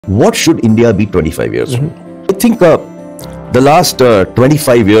What should India be 25 years from now? I think the last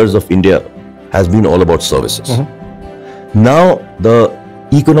 25 years of India has been all about services. Now the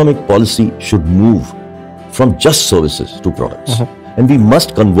economic policy should move from just services to products. And we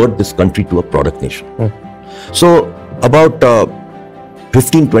must convert this country to a product nation. So about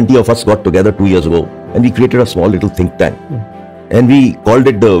 15-20 of us got together 2 years ago and we created a small little think tank. And we called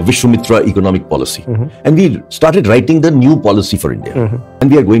it the Vishwamitra Economic Policy. And we started writing the new policy for India. And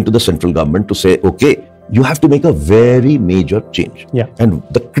we are going to the central government to say, okay, you have to make a very major change. And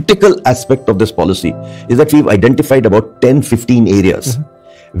the critical aspect of this policy is that we've identified about 10-15 areas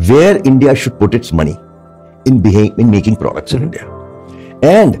where India should put its money in making products in India.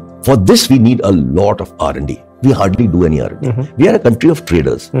 And for this, we need a lot of R&D. We hardly do any R&D. We are a country of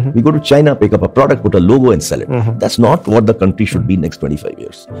traders. We go to China, pick up a product, put a logo and sell it. That's not what the country should be next 25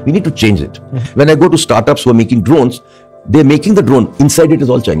 years. We need to change it. When I go to startups who are making drones, they're making the drone. Inside it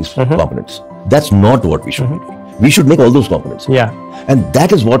is all Chinese components. That's not what we should be doing. We should make all those components. And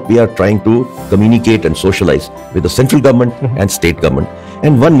that is what we are trying to communicate and socialize with the central government and state government.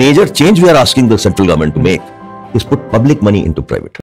 And one major change we are asking the central government to make is put public money into private.